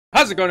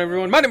How's it going,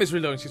 everyone? My name is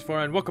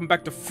ReLoading64 and welcome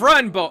back to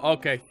Fran.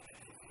 Okay.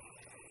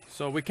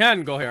 So we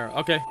can go here.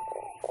 Okay.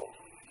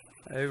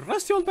 A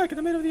rusty old back in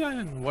the middle of the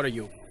island. What are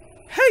you?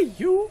 Hey,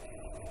 you!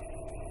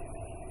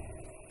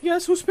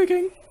 Yes, who's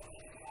speaking?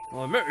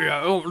 I'm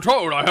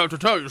told I have to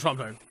tell you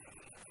something.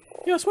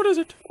 Yes, what is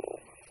it?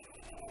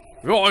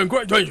 You're in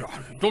great danger.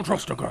 Don't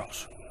trust the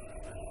girls.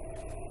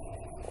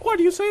 Why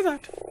do you say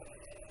that?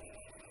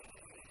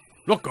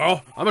 Look,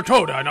 girl, I'm a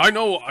toad and I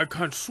know I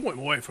can't swim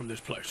away from this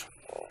place.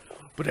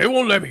 But they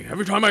won't let me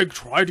every time I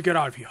try to get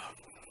out of here.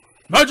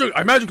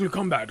 I magically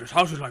come back. This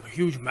house is like a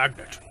huge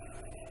magnet.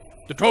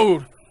 The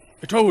toad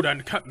and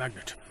the cat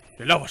magnet.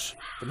 They love us,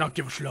 but not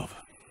give us love.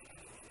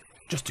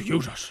 Just to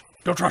use us.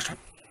 Don't trust them.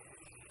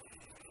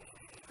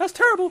 That's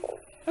terrible.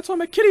 That's why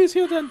my kitty is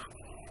here then.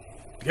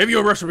 They gave you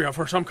a recipe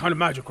for some kind of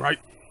magic, right?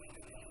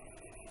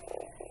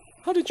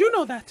 How did you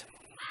know that?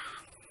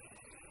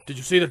 Did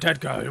you see the dead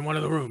guy in one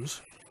of the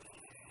rooms?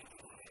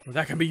 Well,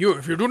 that can be you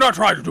if you do not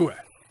try to do it.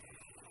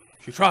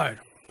 She tried,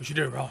 but she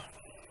did it wrong.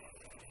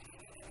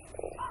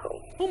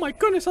 Oh my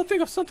goodness, I'll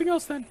think of something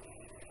else then.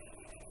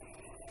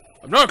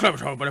 I'm not a clever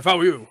toad, but if I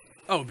were you,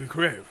 I would be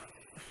creative.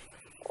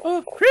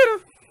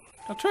 Creative?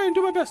 I'll try and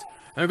do my best.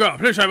 And girl,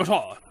 please save us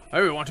all. I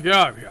really want to get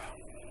out of here.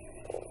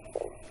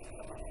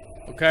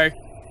 Okay.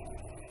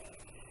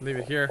 Leave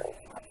it here.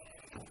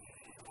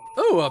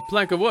 Oh, a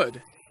plank of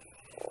wood.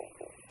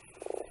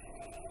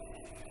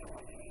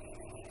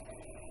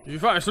 Did you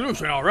find a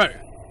solution already?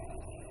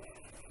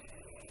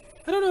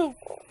 I don't know.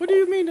 What do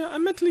you mean?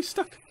 I'm mentally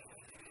stuck.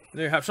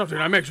 They have something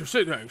that makes you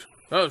see things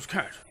that others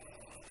can't.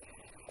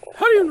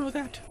 How do you know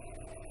that?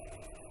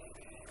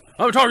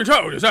 I'm a talking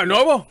toad. Is that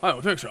normal? I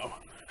don't think so.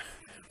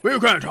 But you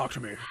can talk to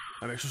me.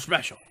 That makes you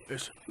special.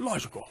 It's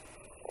logical.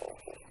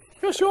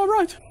 Yes, you're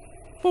right.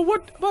 But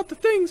what about the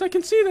things I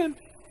can see then?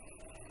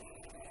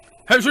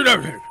 Haven't seen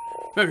everything.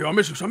 Maybe I'm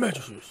missing some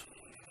messages.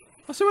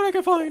 I'll see what I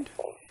can find.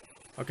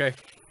 Okay.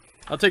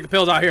 I'll take the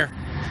pills out here.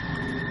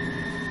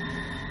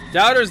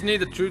 Doubters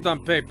need the truth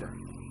on paper.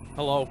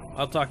 Hello,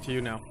 I'll talk to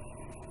you now.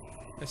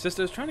 My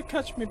sister is trying to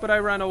catch me, but I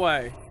ran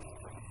away.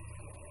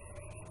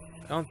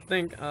 I don't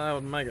think I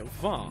would make it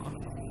far.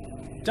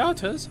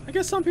 Doubters? I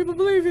guess some people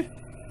believe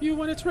you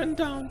when it's written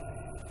down.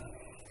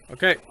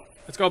 Okay,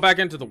 let's go back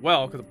into the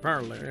well, because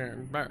apparently...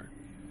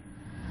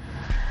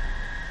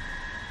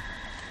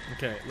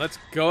 Okay, let's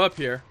go up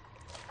here.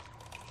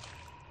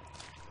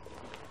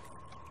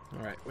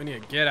 Alright, we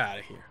need to get out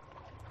of here.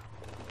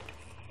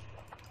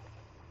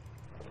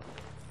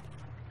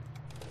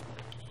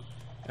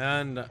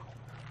 And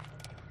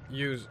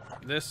use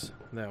this.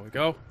 There we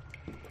go.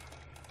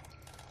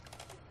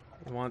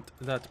 I want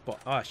that.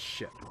 Ah,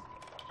 shit.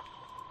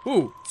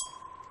 Ooh.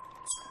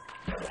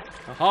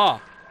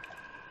 Aha.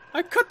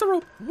 I cut the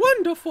rope.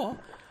 Wonderful.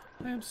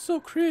 I am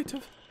so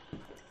creative.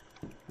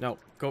 No,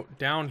 go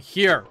down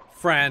here,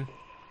 Fran.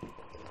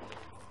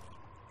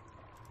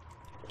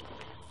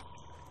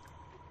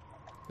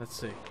 Let's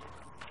see.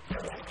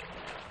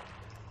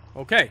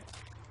 Okay.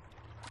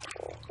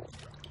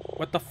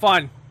 What the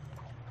fun?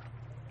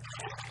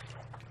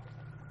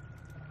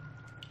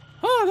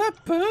 Oh,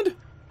 that burned!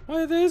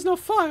 Why, there is no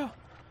fire.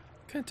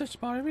 Can't touch the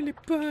bar, it really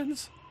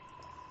burns.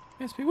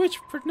 It's bewitched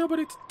for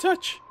nobody to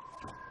touch.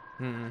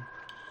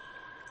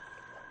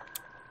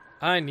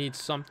 I need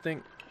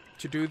something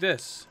to do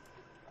this.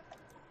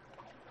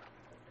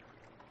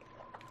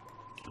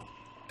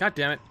 God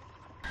damn it.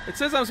 It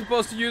says I'm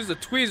supposed to use the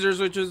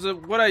tweezers, which is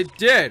what I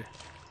did.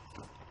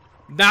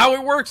 Now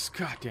it works!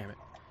 God damn it.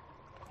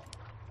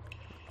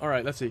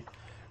 Alright, let's see.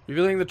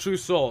 Revealing the true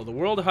soul. The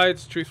world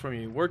hides truth from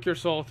you. Work your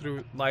soul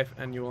through life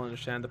and you will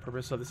understand the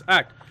purpose of this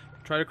act.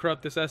 Try to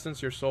corrupt this essence,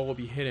 your soul will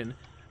be hidden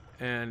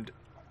and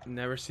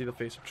never see the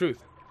face of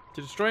truth.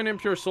 To destroy an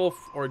impure soul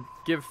or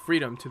give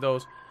freedom to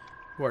those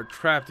who are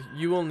trapped,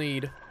 you will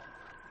need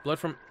blood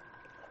from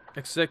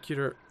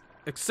executor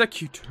of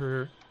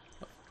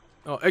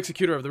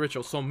the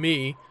ritual. So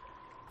me,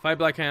 5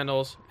 black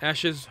candles,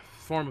 ashes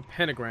form a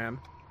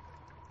pentagram,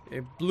 a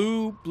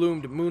blue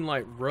bloomed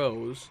moonlight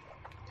rose,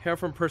 hair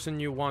from person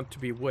you want to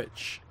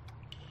bewitch.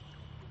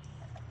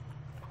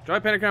 Dry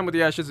pentagram with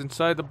the ashes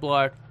inside the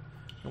black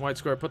and white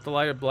square. Put the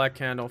lighted black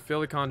candle.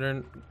 Fill the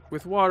conjuring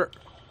with water.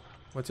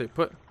 What's it?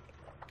 Put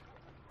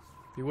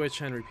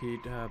bewitch and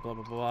repeat. Blah blah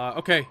blah.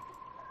 Okay.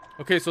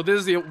 Okay, so this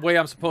is the way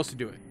I'm supposed to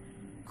do it.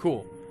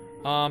 Cool.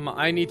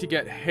 I need to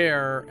get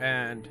hair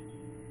and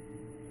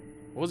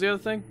what was the other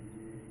thing?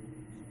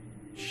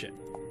 Shit.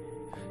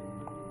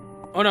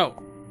 Oh no.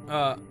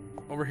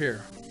 Over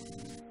here.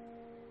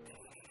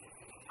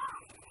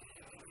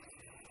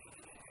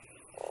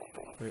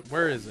 Wait,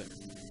 where is it?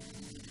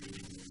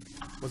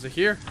 Was it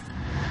here?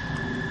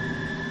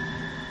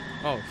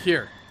 Oh,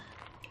 here.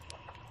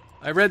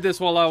 I read this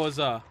while I was,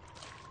 Yeah,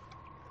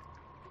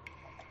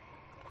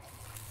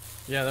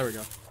 there we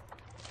go.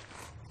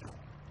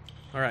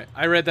 Alright,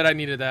 I read that I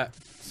needed that,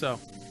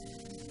 so.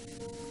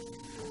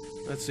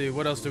 Let's see,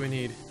 what else do we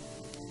need?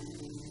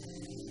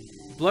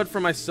 Blood for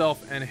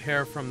myself and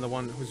hair from the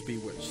one who's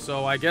bewitched.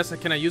 So I guess,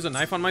 can I use a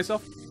knife on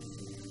myself?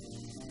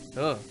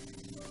 Ugh.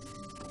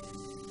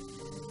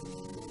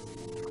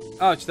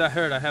 Ouch, that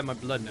hurt. I have my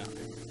blood now.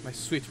 My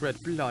sweet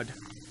red blood.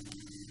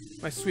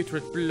 My sweet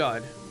red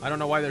blood. I don't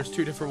know why there's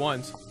two different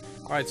ones.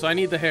 Alright, so I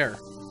need the hair.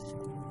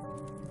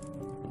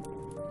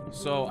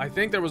 So I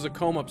think there was a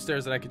comb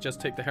upstairs that I could just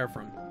take the hair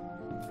from.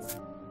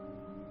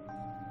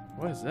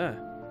 What is that?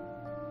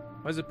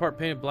 Why is it part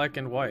painted black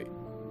and white?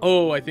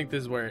 Oh, I think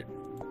this is where it...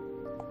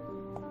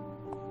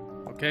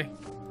 Okay.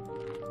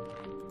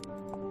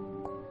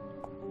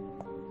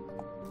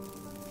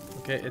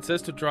 Okay, it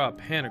says to draw a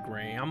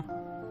pentagram.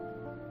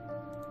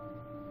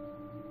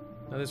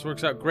 Now this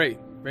works out great.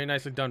 Very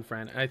nicely done,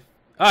 Fran.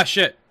 Ah,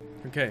 shit!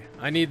 Okay,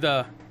 I need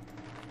the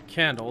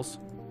candles.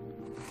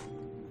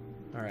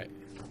 Alright.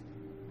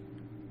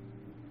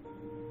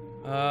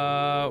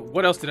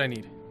 What else did I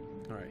need?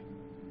 Alright.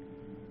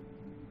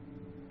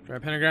 Draw a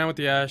pentagram with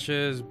the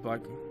ashes,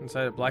 black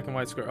inside a black and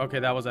white square. Okay,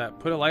 that was that.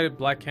 Put a lighted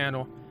black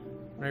candle.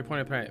 Right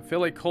point of planet.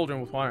 Fill a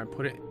cauldron with water and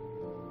put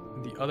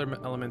the other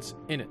elements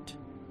in it.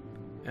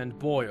 And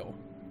boil.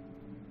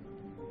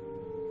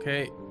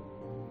 Okay.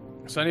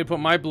 So I need to put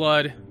my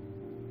blood,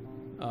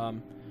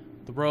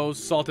 the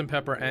rose, salt and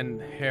pepper,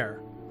 and hair.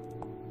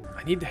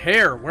 I need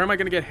hair. Where am I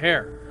going to get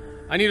hair?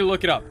 I need to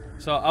look it up.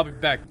 So I'll be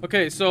back.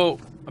 Okay, so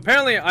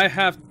apparently I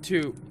have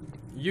to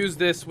use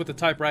this with the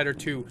typewriter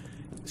to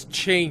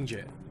change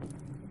it.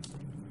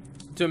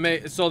 To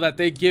make so that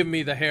they give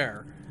me the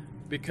hair.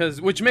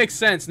 Because, which makes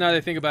sense now that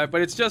I think about it,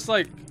 but it's just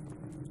like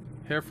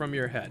hair from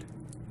your head.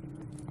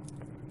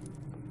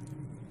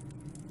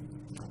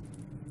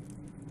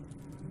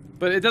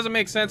 But it doesn't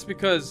make sense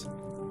because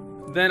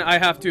then I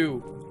have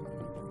to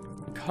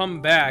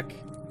come back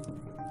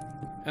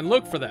and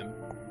look for them.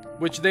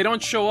 Which they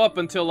don't show up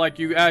until like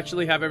you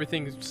actually have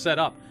everything set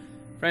up.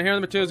 Right here are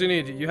the materials you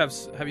need.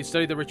 Have you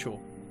studied the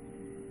ritual?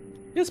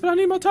 Yes, but I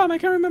need more time. I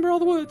can't remember all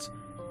the words.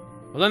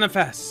 Well, learn them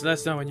fast. Let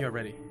us know when you're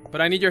ready.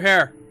 But I need your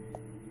hair.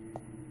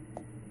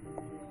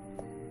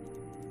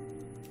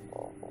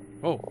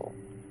 Oh.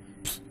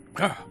 Psst.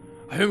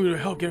 I think we need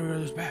help getting rid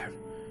of this bag.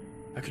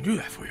 I can do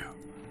that for you.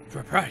 For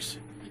a price.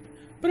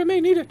 But I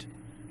may need it.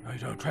 No, you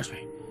don't trust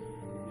me.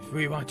 If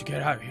we want to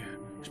get out of here,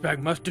 this bag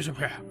must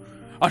disappear.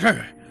 I'll tell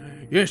you.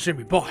 You didn't see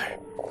me, boy.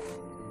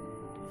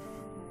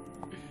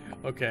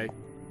 Okay.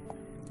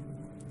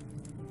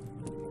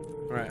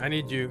 Alright, I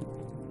need you.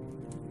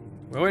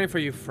 We're waiting for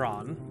you,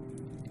 Fran.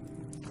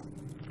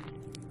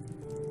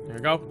 There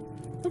you go.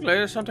 Look, lady,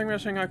 there's something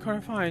missing I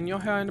couldn't find. Your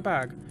hair in the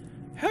bag.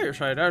 Hair, you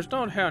say? There's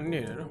no hair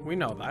needed. We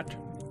know that.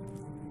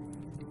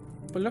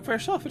 But look for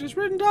yourself. It is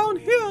written down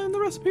here in the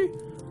recipe.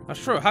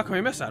 That's true. How can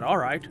we miss that?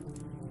 Alright.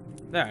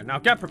 There, now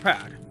get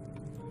prepared.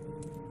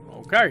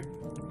 Okay.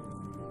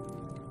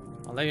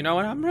 I'll let you know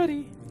when I'm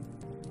ready.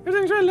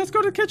 Everything's ready. Let's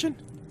go to the kitchen.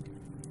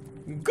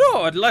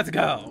 Good. Let's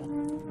go.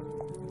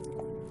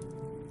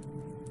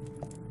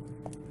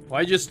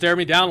 Why'd you just stare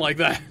me down like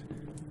that?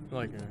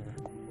 Like,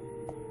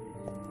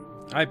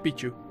 I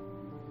beat you.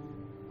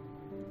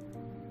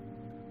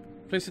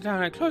 Please sit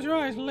down and close your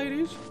eyes,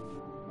 ladies.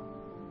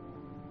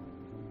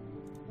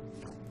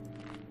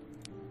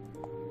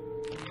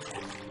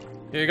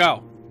 Here you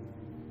go.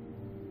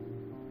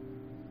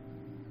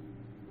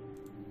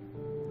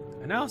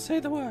 And now say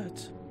the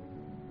words.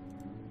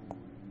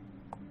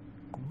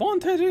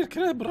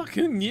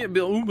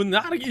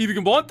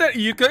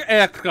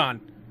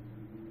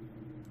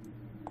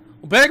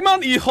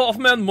 Bergman I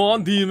Hoffman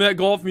man die meg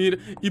gav mir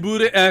I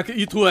burde ek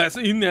I toes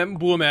innem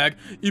bo meg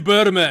I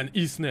bermen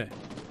isne.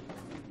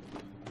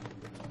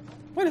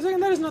 Wait a second,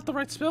 that is not the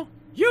right spell.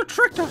 You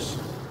tricked us.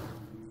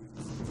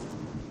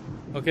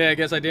 Okay, I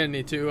guess I didn't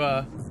need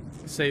to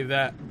save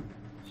that.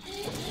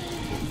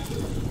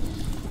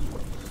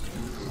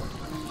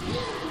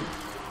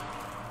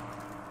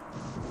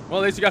 Well,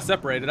 at least you got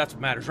separated. That's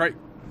what matters, right?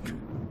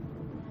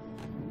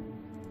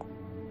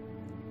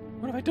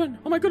 What have I done?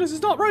 Oh my goodness,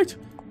 it's not right.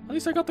 At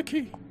least I got the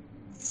key.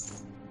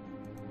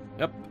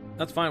 Yep,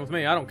 that's fine with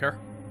me. I don't care.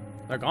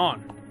 They're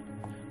gone.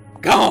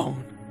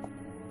 Gone!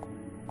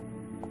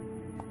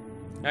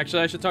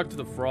 Actually, I should talk to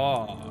the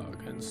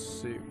frog and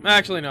see.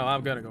 Actually, no,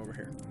 I'm gonna go over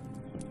here.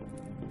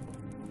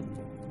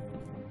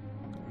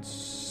 And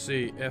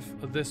see if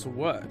this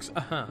works.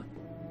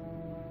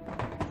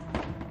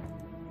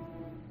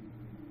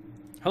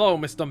 Hello,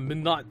 Mr.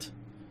 Midnight.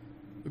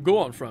 Go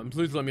on, Fran.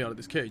 Please let me out of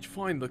this cage.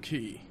 Find the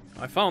key.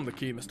 I found the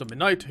key, Mr.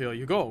 Midnight. Here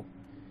you go.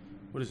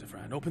 What is it,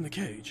 Fran? Open the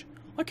cage.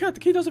 I can't.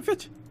 The key doesn't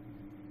fit.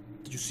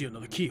 Did you see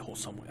another keyhole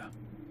somewhere?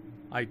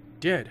 I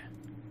did.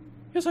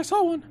 Yes, I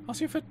saw one. I'll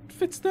see if it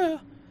fits there.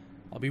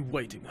 I'll be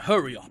waiting.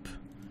 Hurry up.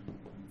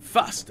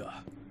 Faster.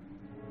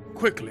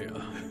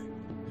 Quicklier.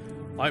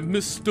 I'm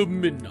Mr.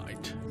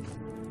 Midnight.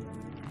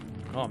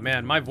 Oh,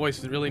 man. My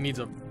voice really needs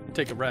to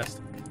take a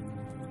rest.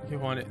 You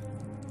want it?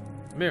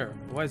 Mirror.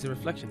 Why is the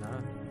reflection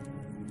on?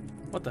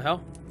 What the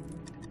hell?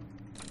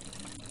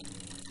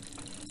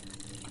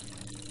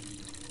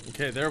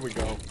 Okay, there we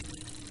go.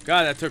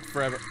 God, that took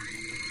forever.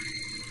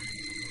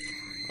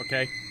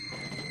 Okay.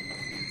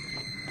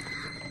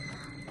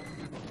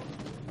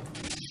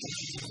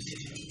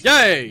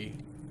 Yay!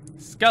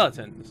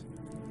 Skeletons.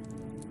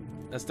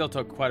 That still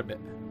took quite a bit.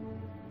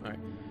 Alright.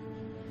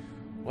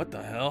 What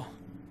the hell?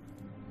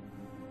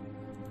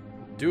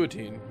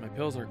 Duotine. My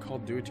pills are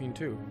called duotine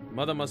too.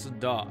 Mother must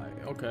die.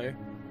 Okay.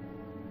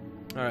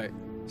 Alright.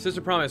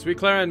 Sister promise. We,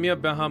 Clara and Mia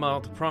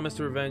Bahamut, promise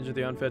to revenge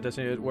the unfair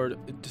destiny that were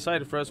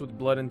decided for us with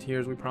blood and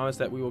tears. We promise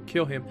that we will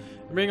kill him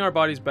and bring our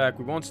bodies back.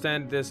 We won't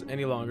stand this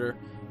any longer.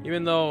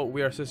 Even though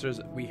we are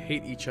sisters, we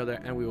hate each other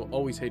and we will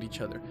always hate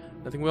each other.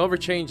 Nothing will ever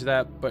change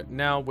that, but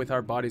now with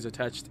our bodies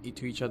attached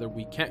to each other,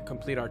 we can't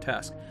complete our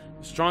task.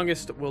 The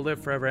strongest will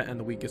live forever and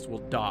the weakest will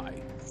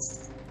die.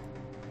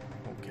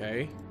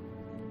 Okay.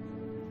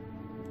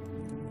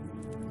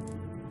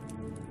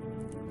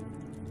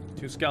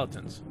 2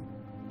 skeletons.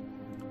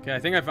 Okay, I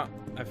think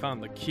I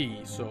found the key,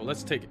 so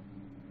let's take it.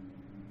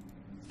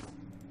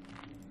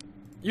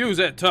 Use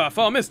it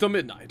for Mr.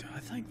 Midnight. I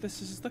think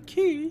this is the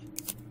key.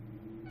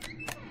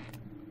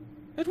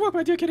 It worked,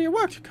 my dear kitty, it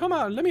worked. Come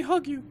on, let me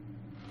hug you.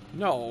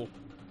 No.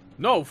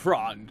 No,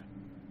 Fran.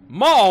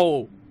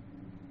 Mo!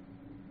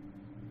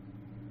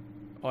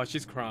 Oh,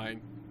 she's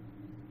crying.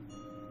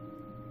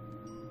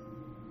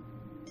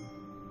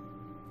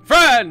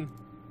 Fran!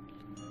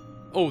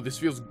 Oh, this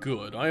feels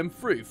good. I am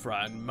free,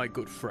 Fran, my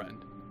good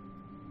friend.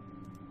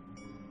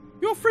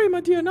 You're free, my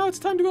dear. Now it's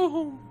time to go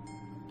home.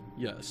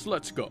 Yes,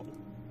 let's go.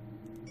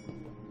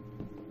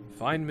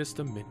 Find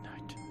Mr.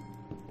 Midnight.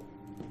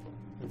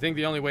 I think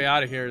the only way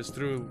out of here is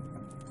through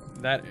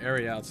that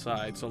area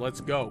outside, so let's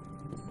go.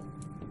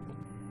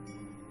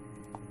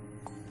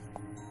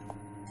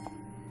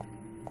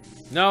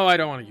 No, I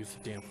don't want to use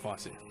the damn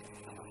faucet.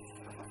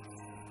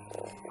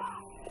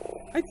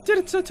 I did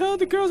it, Sir Toad.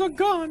 The girls are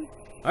gone.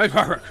 That's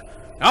perfect.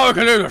 Now I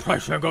can leave this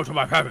place and go to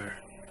my family.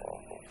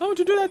 I want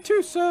to do that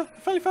too, sir. I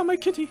finally found my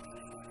kitty.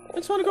 I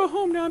just want to go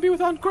home now and be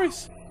with Aunt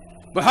Grace.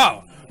 But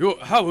how?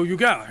 How will you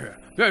get out here?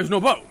 There is no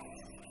boat.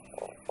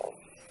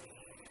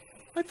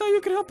 I thought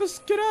you could help us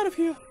get out of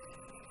here.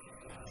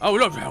 I would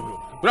love to help you,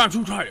 but I'm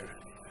too tired.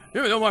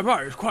 Even though my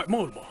body is quite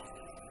moldable.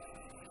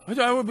 I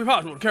thought it would be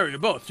possible to carry you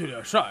both to the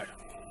other side.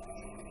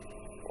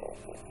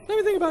 Let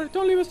me think about it.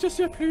 Don't leave us just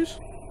yet, please.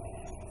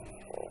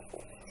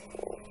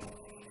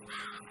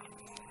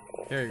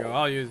 Here you go.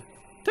 I'll use it.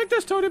 Take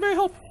this, Toad. It may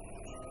help.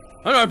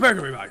 I'm not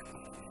begging me, mate.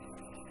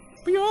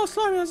 But you're all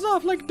slimy and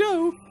soft like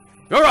dough.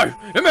 You're right.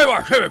 It may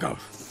work. Here it goes.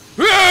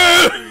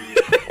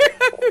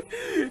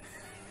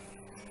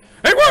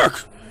 It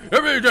works!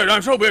 It really did.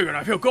 I'm so big and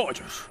I feel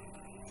gorgeous.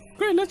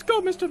 Great, let's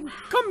go,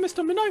 Come,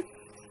 Mr. Midnight.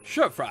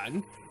 Sure,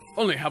 Fran.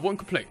 Only have one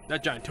complaint.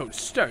 That giant toad is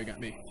staring at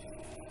me.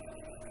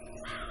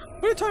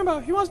 What are you talking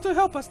about? He wants to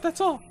help us, that's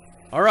all.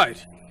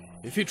 Alright.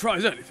 If he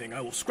tries anything,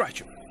 I will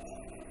scratch him.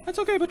 That's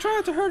okay, but try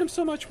not to hurt him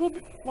so much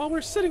while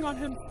we're sitting on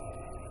him.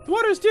 The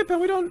water is deep and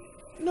we don't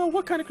know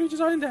what kind of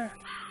creatures are in there.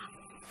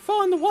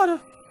 Fall in the water.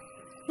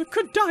 We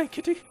could die,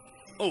 kitty.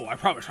 Oh, I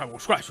promise I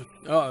won't scratch it.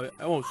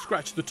 I won't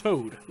scratch the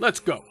toad.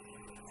 Let's go.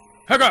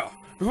 Hey girl,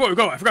 before we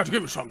go, I forgot to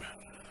give you something.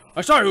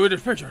 I saw you with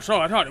this picture, so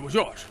I thought it was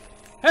yours.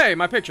 Hey,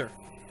 my picture.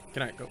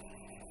 Can I go?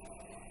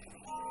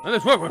 And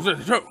this book was in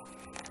it too.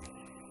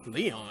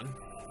 Leon?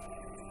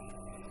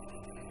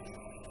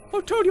 Oh,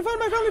 Toad, you found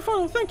my family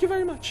photo. Thank you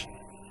very much.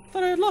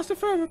 Thought I had lost it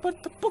forever,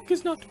 but the book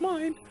is not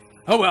mine.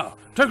 Oh well,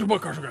 take the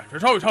book again.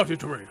 It's always healthy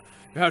to read.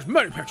 It has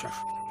many pictures.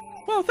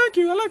 Well, thank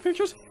you. I like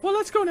pictures. Well,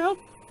 let's go now.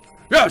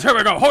 Yes, here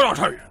we go. Hold on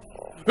to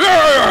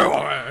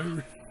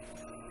you.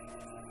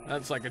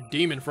 That's like a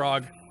demon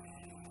frog.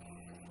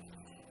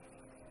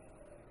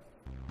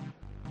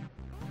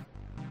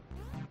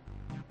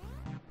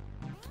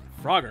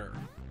 Frogger.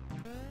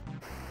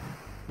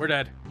 We're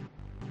dead.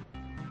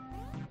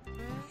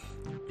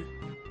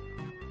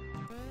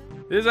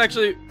 This is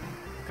actually...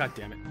 God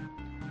damn it.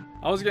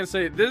 I was gonna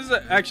say, this is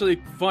actually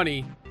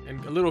funny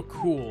and a little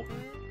cool.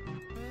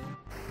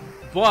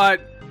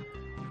 But...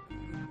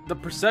 the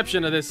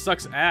perception of this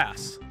sucks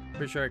ass.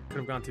 Pretty sure I could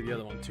have gone to the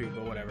other one too,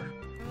 but whatever.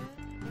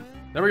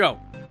 There we go.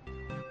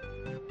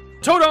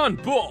 Toad on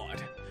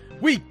board!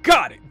 We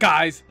got it,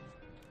 guys!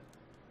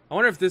 I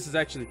wonder if this is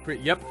actually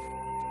pretty... Yep.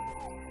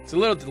 It's a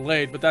little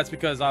delayed, but that's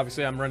because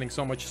obviously I'm running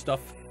so much stuff.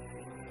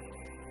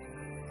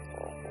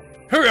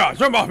 Here we are,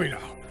 jump off me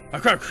now. I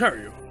can't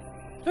carry you.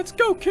 Let's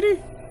go,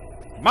 kitty!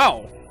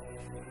 Mow!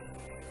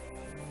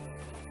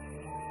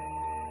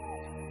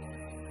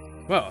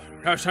 Well,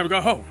 now it's time to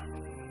go home.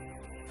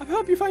 I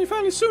hope you find your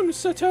family soon,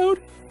 Sir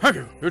Toad. Thank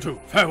you, you too.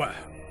 Farewell.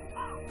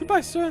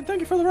 Goodbye, sir, and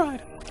thank you for the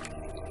ride.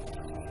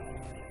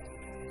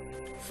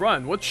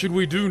 Fran, what should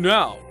we do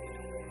now?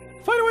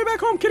 Find a way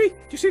back home, kitty. Do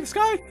you see the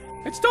sky?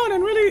 It's dawn,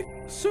 and really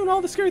soon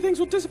all the scary things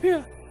will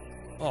disappear.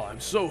 Oh, I'm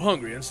so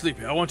hungry and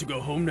sleepy. I want to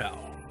go home now.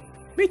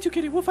 Me too,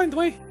 kitty. We'll find the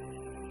way.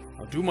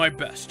 I'll do my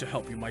best to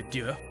help you, my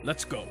dear.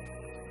 Let's go.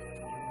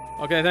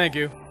 Okay, thank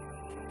you.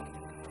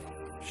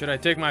 Should I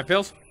take my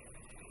pills?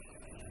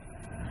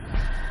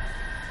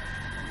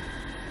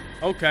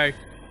 Okay.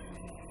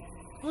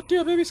 Oh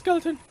dear, baby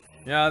skeleton.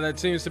 Yeah, that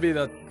seems to be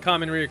the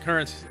common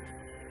reoccurrence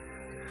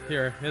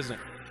here, isn't it?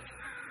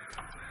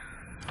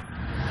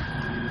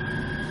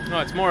 Oh,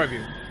 it's more of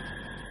you.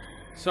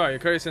 Sorry,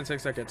 Aquarius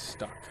insects that get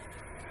stuck.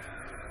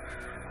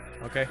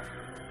 Okay.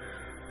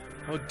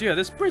 Oh dear,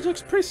 this bridge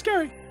looks pretty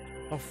scary.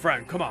 Oh,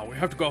 Fran, come on. We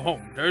have to go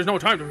home. There is no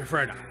time to be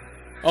afraid now.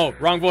 Oh,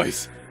 wrong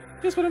voice.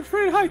 Yes, but I'm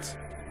afraid of heights.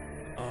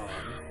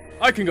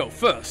 I can go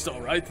first,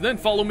 alright? Then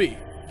follow me.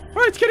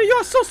 Alright, Kitty,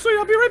 you're so sweet.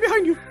 I'll be right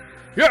behind you.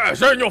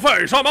 Yes, in your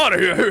face. I'm out of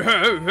here.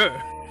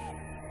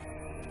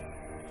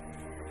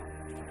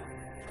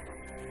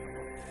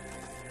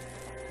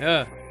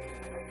 Yeah.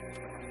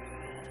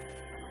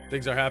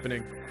 Things are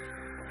happening.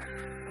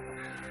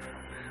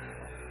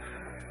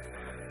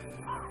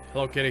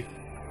 Hello, Kitty.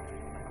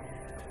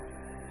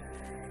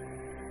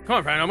 Come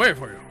on, Fran. I'm waiting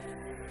for you.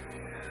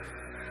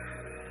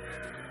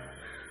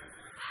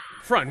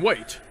 Fran,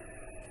 wait.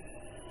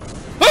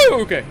 Oh,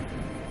 okay.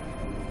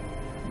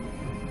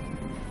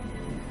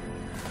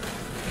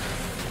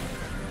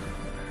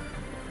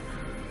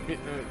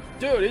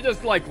 Dude, he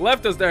just like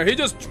left us there. He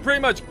just pretty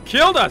much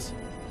killed us.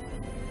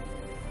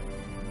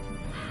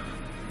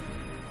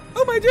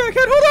 Oh my dear, I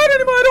can't hold out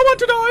anymore. I don't want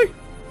to die.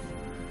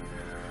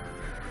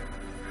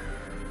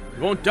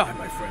 You won't die,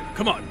 my friend.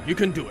 Come on, you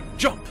can do it.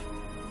 Jump.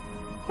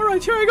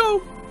 Alright, here I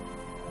go.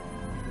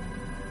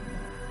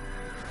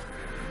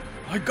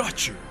 I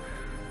got you.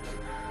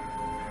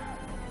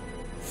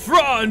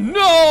 Fran,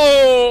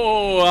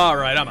 no!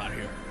 Alright, I'm out of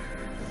here.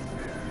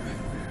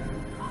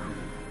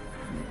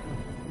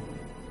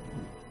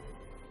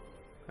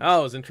 That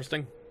was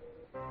interesting.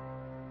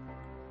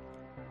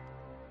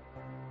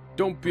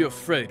 Don't be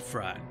afraid,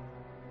 Fran.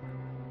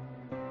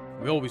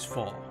 We always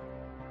fall.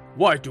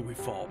 Why do we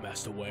fall,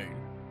 Master Wayne?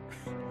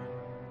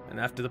 And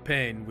after the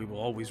pain, we will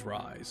always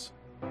rise.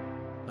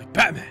 Like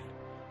Batman.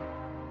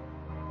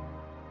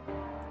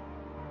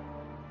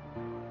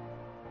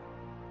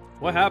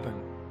 What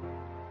happened?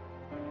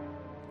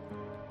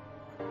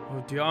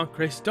 Oh dear Aunt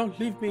Grace, don't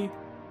leave me.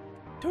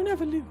 Don't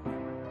ever leave me.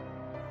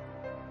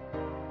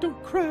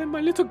 Don't cry,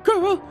 my little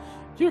girl.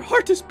 Your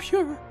heart is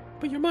pure,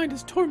 but your mind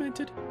is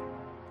tormented.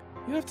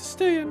 You have to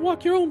stay and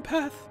walk your own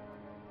path.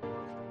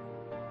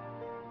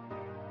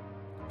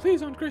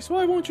 Please, Aunt Grace,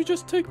 why won't you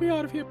just take me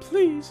out of here,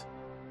 please?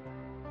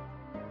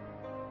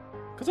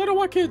 Because I don't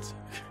want kids.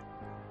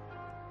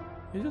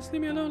 You just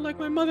leave me alone like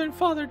my mother and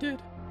father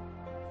did.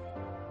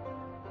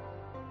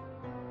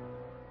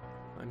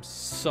 I'm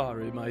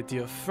sorry, my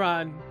dear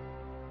Fran.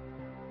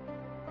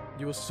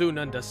 You will soon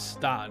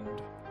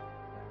understand.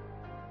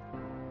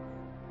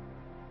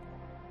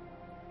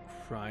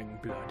 Crying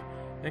blood.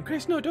 And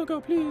Grace, no, don't go,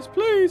 please,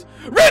 please.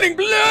 Raining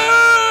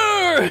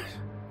blood!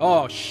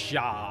 Oh,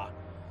 Sha.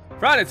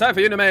 Fran, it's time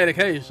for you to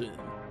medication.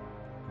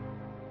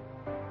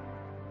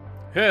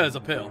 Here's a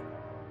pill.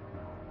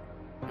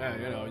 Yeah,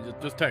 you know,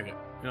 just take it.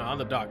 You know, I'm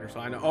the doctor, so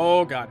I know.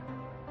 Oh, God.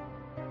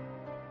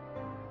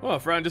 Well,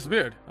 Fran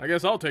disappeared. I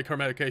guess I'll take her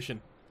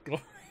medication.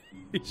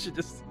 You should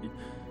just see.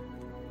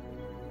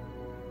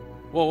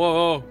 Whoa, whoa,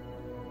 whoa.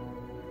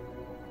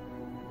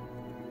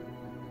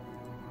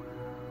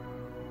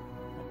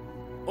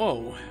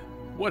 Oh,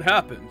 what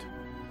happened?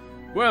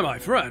 Where am I,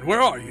 Fran?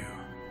 Where are you?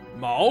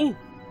 Mao?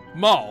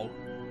 Mao.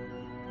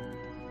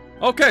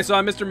 Okay, so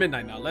I'm Mr.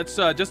 Midnight now. Let's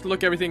just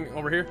look everything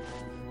over here.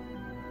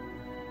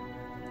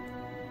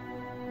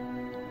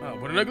 Oh,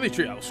 what an ugly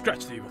tree. I will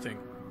scratch the evil thing.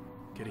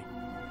 Kitty.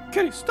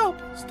 Kitty, stop!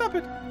 Stop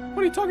it!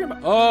 What are you talking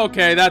about?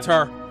 Okay, that's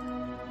her.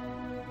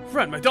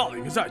 Fran, my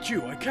darling, is that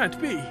you? I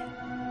can't be.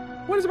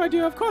 What is it, my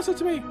dear? Of course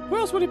it's me. Where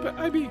else would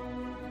I be?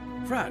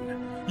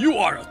 Fran, you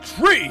are a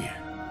tree!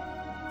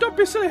 Don't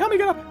be silly. Help me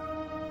get up.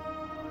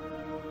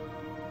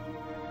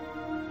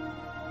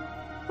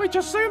 Wait,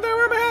 just stand there.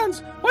 Where are my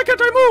hands? Why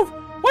can't I move?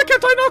 Why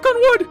can't I knock on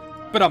wood?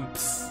 But I'm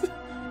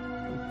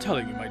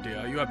telling you, my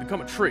dear, you have become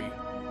a tree.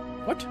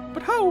 What?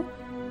 But how?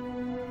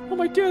 Oh,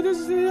 my dear, this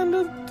was the end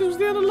of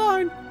the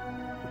line.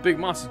 The big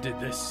monster did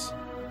this.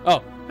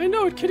 Oh, I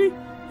know it, Kitty.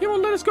 He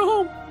won't let us go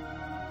home.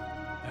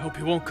 I hope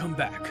he won't come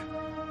back.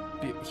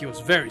 He was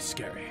very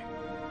scary.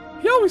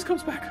 He always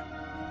comes back.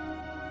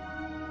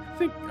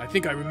 I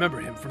think I remember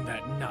him from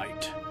that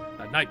night.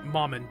 That night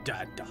Mom and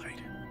Dad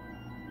died.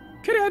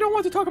 Kitty, I don't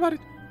want to talk about it.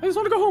 I just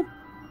want to go home.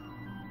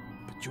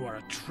 But you are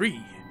a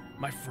tree,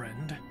 my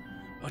friend.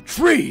 A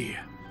tree!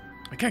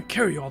 I can't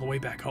carry you all the way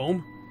back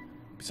home.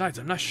 Besides,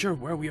 I'm not sure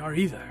where we are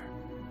either.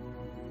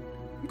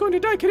 I'm going to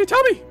die, Kitty.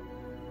 Tell me!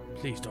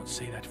 Please don't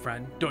say that,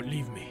 Fran. Don't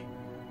leave me.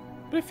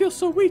 But I feel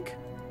so weak.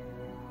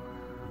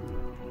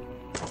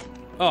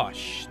 Oh,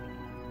 shh.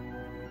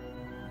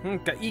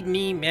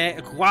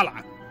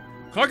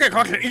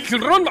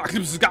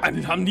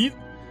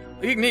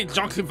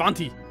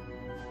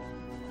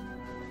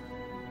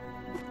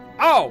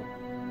 Ow!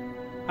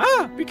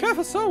 Ah, be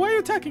careful, sir. Why are you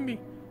attacking me?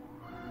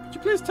 Could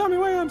you please tell me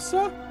where I am,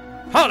 sir?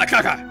 Holla,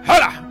 Kaka!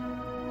 Holla!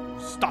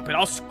 Stop it,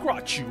 I'll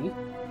scratch you.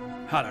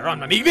 Holla, run,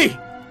 Manigni!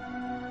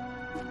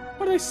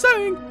 What are they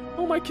saying?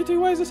 Oh, my Kitty,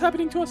 why is this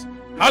happening to us?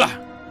 Holla!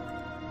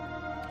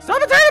 Stop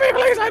attacking me,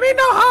 please! I mean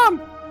no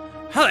harm!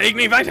 Holla,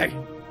 Igni, weiter!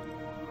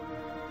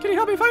 Kitty,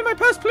 help me find my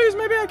purse, please.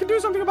 Maybe I can do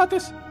something about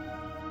this.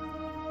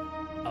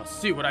 I'll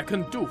see what I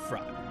can do,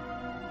 Fran.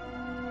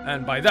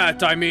 And by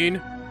that, I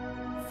mean...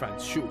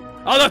 Fran's shoe.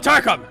 I'll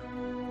attack him!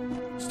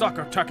 Stop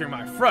attacking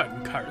my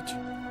friend, Carrot.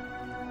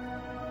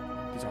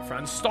 These are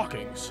Fran's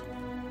stockings.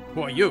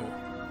 Who are you?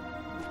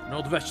 An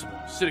old vegetable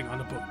sitting on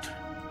the boat.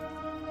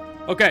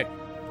 Okay.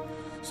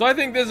 So I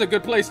think this is a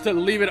good place to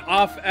leave it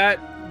off at.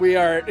 We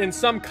are in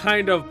some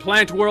kind of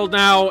plant world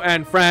now,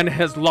 and Fran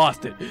has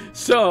lost it.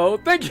 So,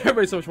 thank you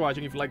everybody so much for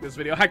watching. If you like this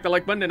video, hack the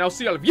like button, and I'll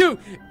see all of you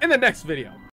in the next video.